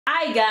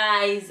Hi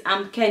guys,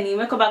 I'm Kenny.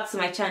 Welcome back to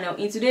my channel.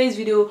 In today's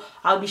video,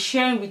 I'll be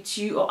sharing with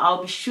you, or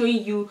I'll be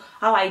showing you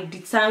how I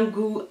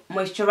detangle,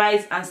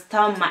 moisturize and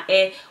style my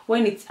hair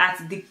when it's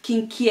at the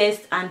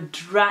kinkiest and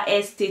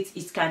driest state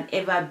it can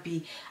ever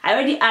be. I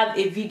already have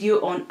a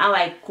video on how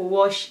I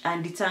co-wash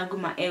and detangle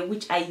my hair,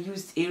 which I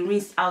used a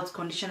rinse out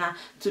conditioner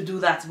to do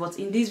that. But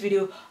in this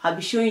video, I'll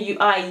be showing you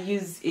how I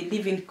use a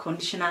leave-in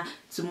conditioner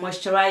to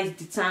moisturize,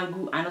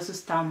 detangle and also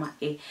style my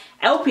hair.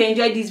 I hope you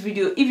enjoyed this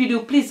video. If you do,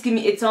 please give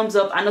me a thumbs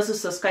up and also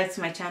subscribe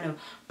to my channel.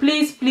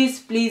 Please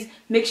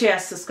make sure you are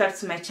subscribed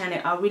to my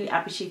channel. I really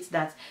appreciate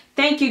that.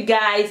 Thank you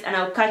guys, and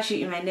I'll catch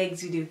you in my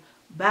next video.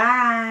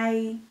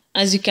 Bye.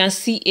 As you can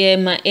see here,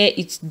 my hair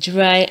is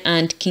dry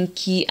and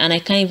kinky and I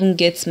can't even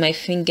get my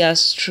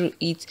fingers through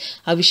it.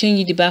 I'll be showing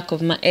you the back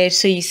of my hair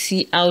so you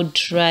see how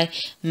dry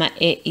my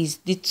hair is.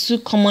 The two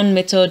common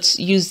methods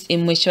used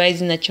in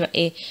moisturizing natural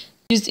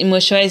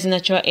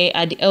hair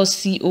are the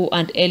LCO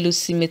and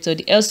LOC method.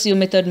 The LCO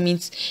method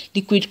means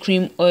liquid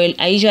cream oil.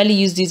 I usually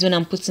use this when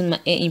I'm putting my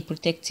hair in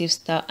protective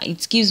style.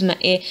 It gives my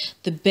hair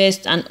the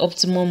best and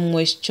optimum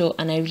moisture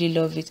and I really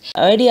love it.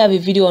 I already have a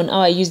video on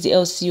how I use the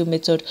LCO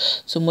method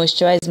to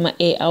moisturize my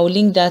hair. I'll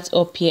link that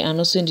up here and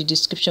also in the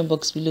description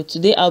box below.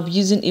 Today I'll be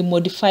using a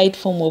modified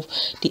form of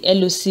the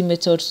LOC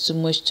method to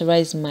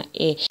moisturize my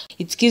hair.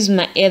 It gives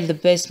my hair the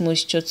best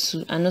moisture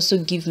too, and also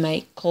gives me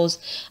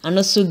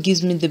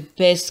the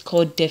best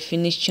curl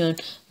definition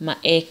my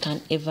hair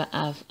can ever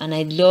have. And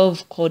I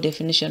love curl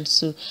definition,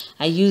 so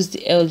I use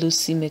the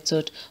LOC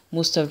method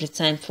most of the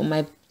time for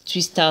my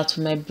twist out, for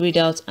my braid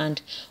out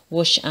and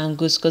wash and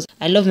goes, because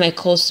I love my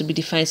curls to be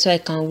defined so I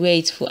can wear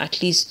it for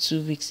at least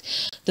 2 weeks.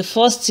 The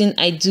first thing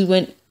I do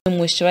when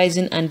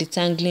moisturizing and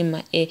detangling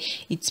my hair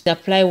is to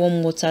apply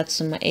warm water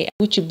to my hair,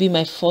 which will be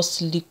my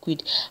first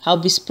liquid. I'll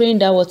be spraying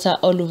that water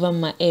all over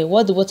my hair.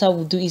 What the water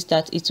will do is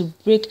that it will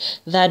break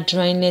that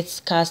dryness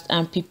cast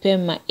and prepare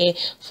my hair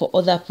for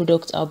other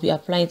products I'll be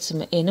applying to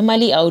my hair.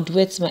 Normally I would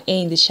wet my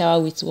hair in the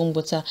shower with warm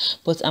water,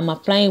 but I'm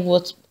applying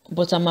warm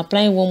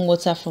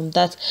water from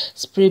that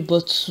spray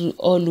bottle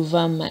all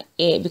over my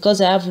hair. Because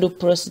I have low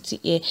porosity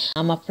hair,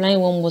 I'm applying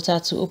warm water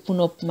to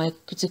open up my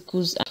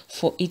cuticles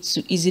for it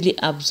to easily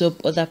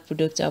absorb other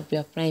products I'll be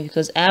applying,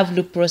 because I have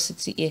low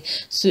porosity hair,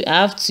 so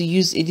I have to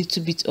use a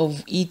little bit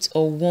of heat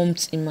or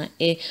warmth in my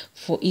hair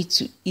for it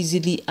to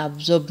easily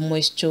absorb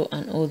moisture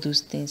and all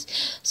those things.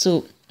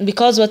 So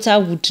because water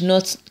would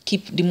not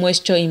keep the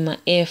moisture in my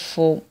hair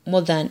for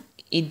more than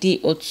a day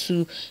or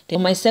two, then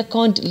for my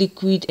second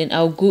liquid, then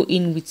I'll go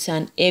in with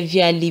an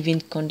heavier leave-in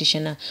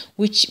conditioner,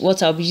 which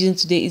what I'll be using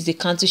today is the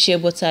Cantu Shea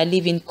Butter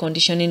Leave-in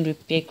Conditioning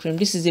Repair Cream.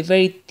 This is a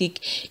very thick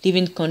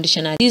leave-in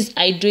conditioner. This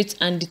hydrates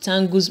and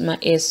detangles my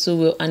hair so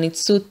well, and it's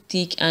so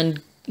thick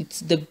and it's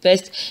the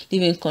best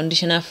leave-in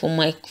conditioner for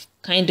my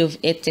kind of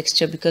hair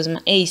texture, because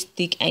my hair is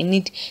thick. I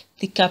need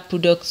thicker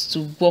products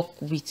to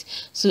work with,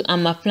 so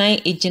I'm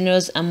applying a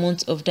generous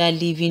amount of that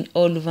leave-in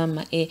all over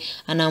my hair,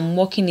 and I'm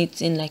working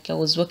it in like I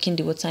was working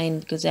the water in,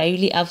 because I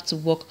really have to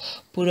work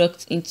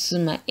products into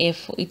my hair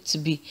for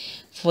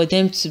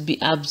them to be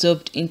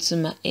absorbed into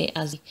my hair,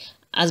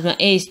 as my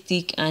hair is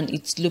thick and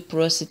it's low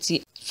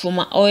porosity. For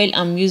my oil,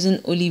 I'm using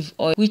olive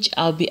oil, which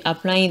I'll be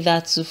applying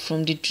that to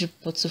from the drip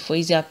bottle for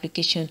easy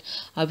application.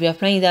 I'll be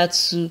applying that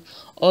to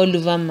all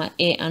over my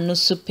hair and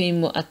also paying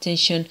more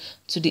attention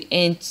to the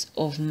ends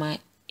of my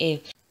hair.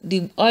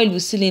 The oil will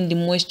seal in the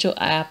moisture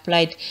I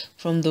applied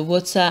from the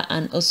water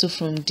and also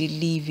from the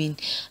leave-in.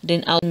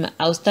 Then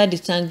I'll start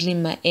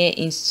detangling my hair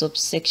in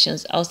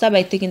subsections. I'll start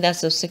by taking that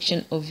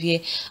subsection of hair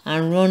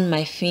and run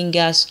my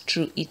fingers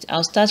through it.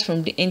 I'll start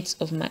from the ends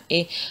of my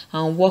hair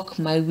and work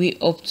my way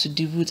up to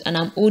the root, and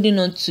I'm holding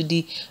on to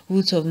the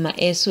root of my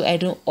hair so I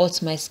don't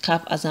hurt my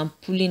scalp as I'm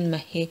pulling my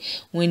hair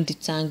when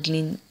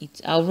detangling it.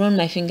 I'll run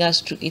my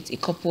fingers through it a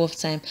couple of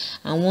times,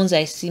 and once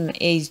I see my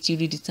hair is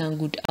duly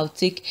detangled, I'll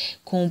take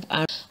comb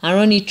and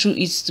run it through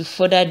it to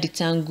further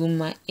detangle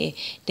my hair.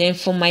 Then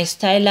for my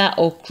styler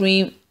or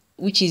cream,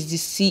 which is the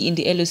C in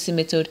the LOC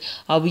method,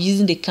 I'll be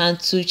using the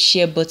Cantu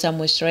Shea Butter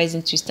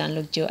Moisturizing Twist and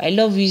Lock Gel. I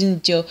love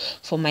using gel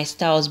for my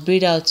styles,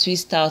 braid out,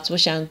 twist out,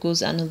 wash and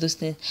goes and all those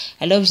things.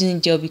 I love using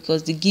gel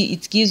because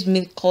it gives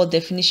me curl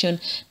definition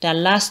that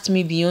lasts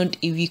me beyond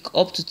a week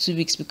up to 2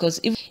 weeks, because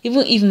even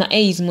if my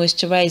hair is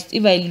moisturized,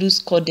 if I lose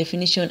curl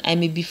definition, I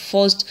may be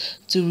forced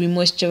to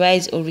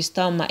re-moisturize or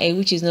restyle my hair,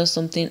 which is not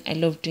something I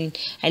love doing.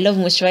 I love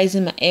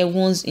moisturizing my hair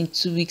once in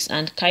 2 weeks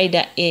and carry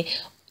that hair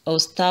or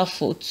style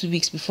for 2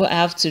 weeks before I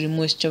have to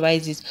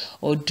remoisturize it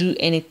or do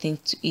anything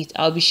to it.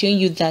 I'll be showing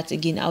you that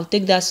again. I'll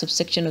take that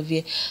subsection of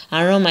hair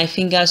and run my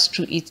fingers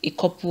through it a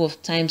couple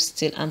of times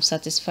till I'm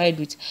satisfied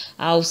with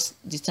how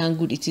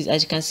detangled it is.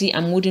 As you can see,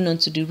 I'm holding on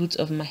to the root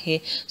of my hair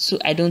so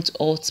I don't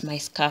hurt my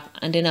scalp,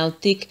 and then I'll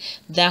take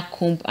that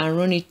comb and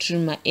run it through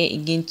my hair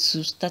again,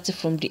 to starting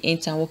from the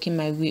end and working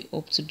my way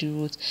up to the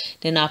root.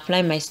 Then I'll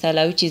apply my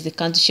styler, which is the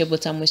Cantu Shea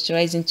Butter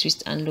Moisturizing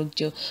Twist and Lock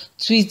Gel.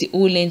 Twist the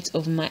whole length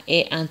of my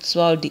hair and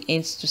twirl the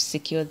ends to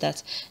secure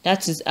that.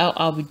 That is how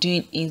I'll be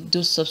doing in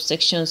those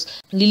subsections.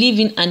 The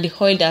leave-in and the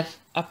oil that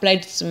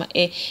applied it to my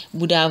hair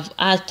would have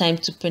had time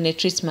to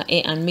penetrate my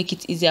hair and make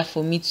it easier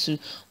for me to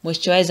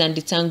moisturize and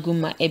detangle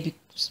my hair,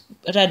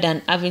 rather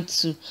than having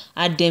to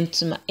add them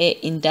to my hair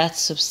in that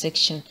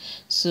subsection.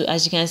 So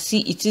as you can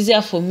see, it's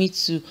easier for me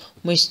to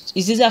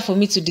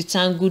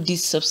detangle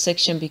this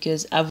subsection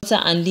because water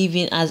and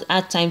leave-in has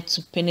had time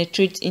to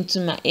penetrate into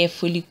my hair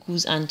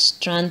follicles and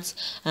strands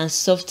and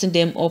soften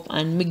them up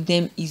and make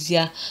them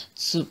easier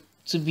to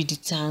be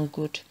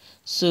detangled.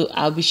 So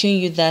I'll be showing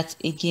you that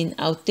again.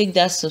 I'll take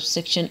that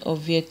subsection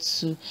of hair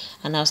too,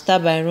 and I'll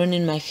start by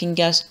running my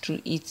fingers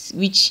through it,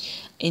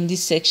 which in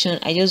this section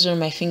I just run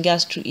my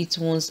fingers through it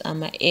once and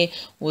my hair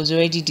was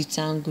already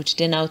detangled.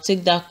 Then I'll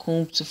take that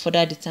comb to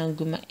further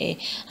detangle my hair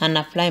and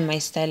apply my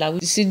styler.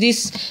 You see,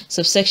 this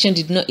subsection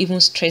did not even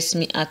stress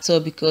me at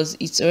all because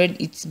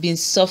it's been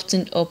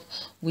softened up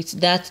with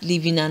that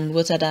leave-in and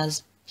water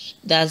that's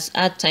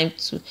had time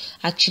to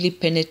actually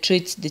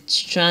penetrate the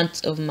strands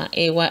of my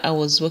hair while I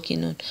was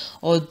working on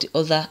all the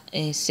other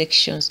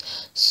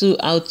sections. So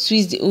I'll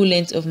twist the whole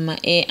length of my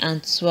hair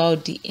and twirl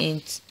the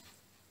ends.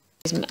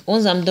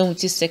 Once I'm done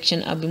with this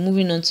section, I'll be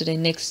moving on to the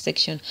next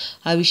section.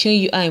 I'll be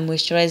showing you how I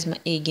moisturize my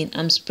hair again.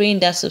 I'm spraying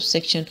that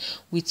subsection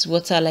with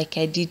water like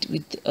I did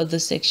with the other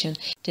section.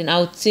 Then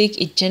I'll take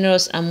a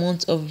generous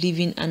amount of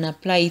leave-in and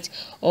apply it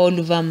all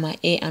over my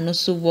hair and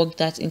also work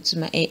that into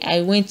my hair.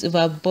 I went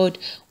overboard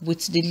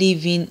with the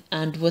leave-in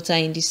and water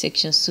in this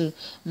section, so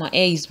my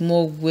hair is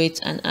more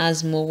wet and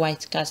has more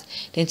white cast.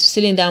 Then to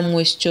seal in that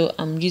moisture,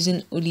 I'm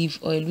using olive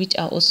oil, which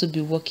I'll also be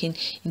working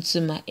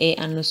into my hair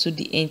and also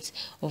the ends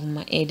of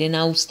my hair. Then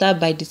I'll start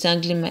by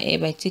detangling my hair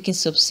by taking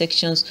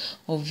subsections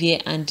of hair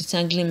and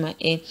detangling my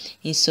hair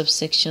in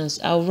subsections.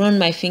 I'll run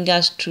my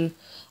fingers through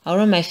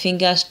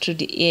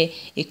the hair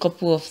a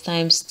couple of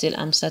times till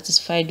I'm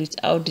satisfied with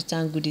how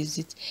detangled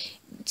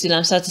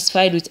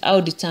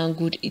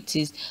it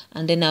is,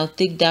 and then I'll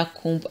take that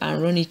comb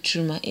and run it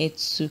through my hair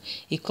too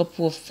a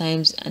couple of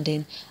times, and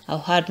then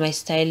I'll add my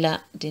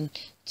styler, then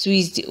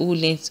twist the whole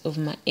length of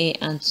my hair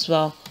and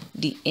twirl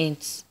the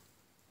ends.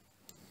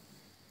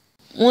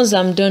 Once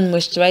I'm done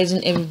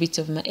moisturizing every bit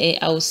of my hair,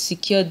 I'll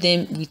secure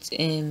them with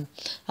hair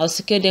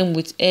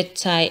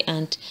tie,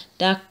 and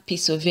that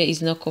piece of hair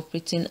is not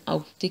cooperating.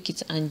 I'll take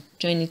it and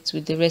join it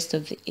with the rest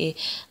of the hair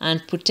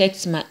and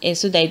protect my hair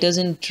so that it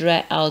doesn't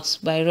dry out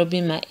by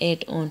rubbing my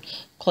head on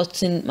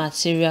cotton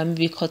material,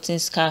 maybe cotton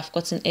scarf,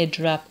 cotton head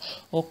wrap,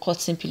 or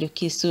cotton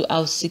pillowcase. So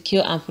I'll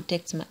secure and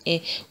protect my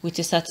hair with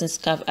a satin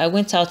scarf. I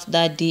went out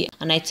that day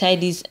and I tied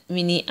this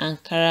mini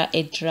Ankara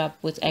head wrap,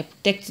 but I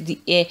protect the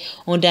hair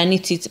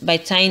underneath it by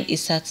tying a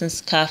satin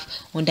scarf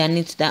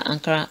underneath that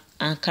Ankara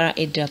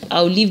head wrap.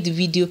 I'll leave the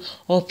video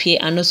up here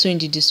and also in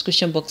the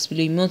description box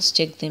below. You may want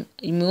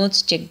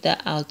to check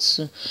that out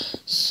soon.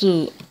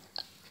 So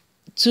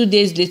 2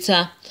 days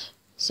later,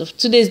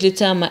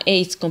 my hair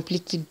is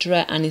completely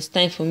dry and it's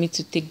time for me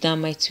to take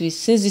down my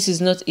twist. Since this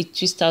is not a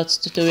twist out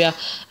tutorial,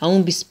 I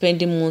won't be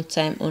spending more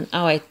time on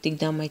how I take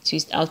down my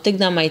twist. I'll take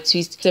down my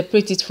twist,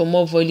 separate it for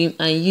more volume,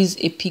 and use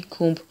a pick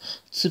comb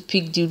to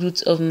pick the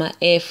roots of my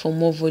hair for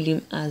more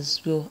volume as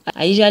well.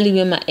 I usually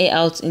wear my hair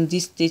out in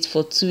this state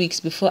for 2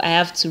 weeks before I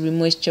have to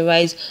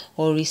re-moisturize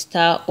or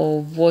restyle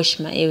or wash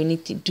my hair. I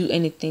need to do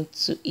anything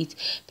to it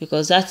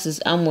because that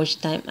is how much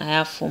time I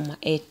have for my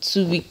hair.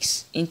 2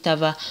 weeks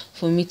interval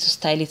for me to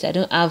style it. I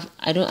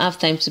don't have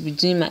time to be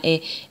doing my hair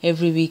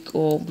every week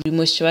or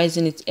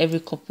re-moisturizing it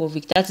every couple of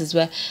weeks. That is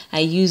why I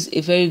use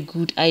a very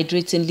good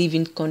hydrating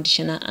leave-in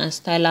conditioner and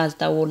stylers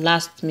that will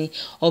last me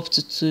up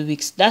to 2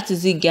 weeks. That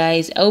is it,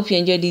 guys. I hope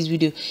you enjoyed this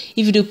video.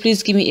 If you do,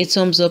 please give me a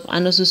thumbs up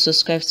and also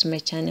subscribe to my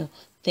channel.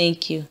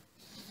 Thank you.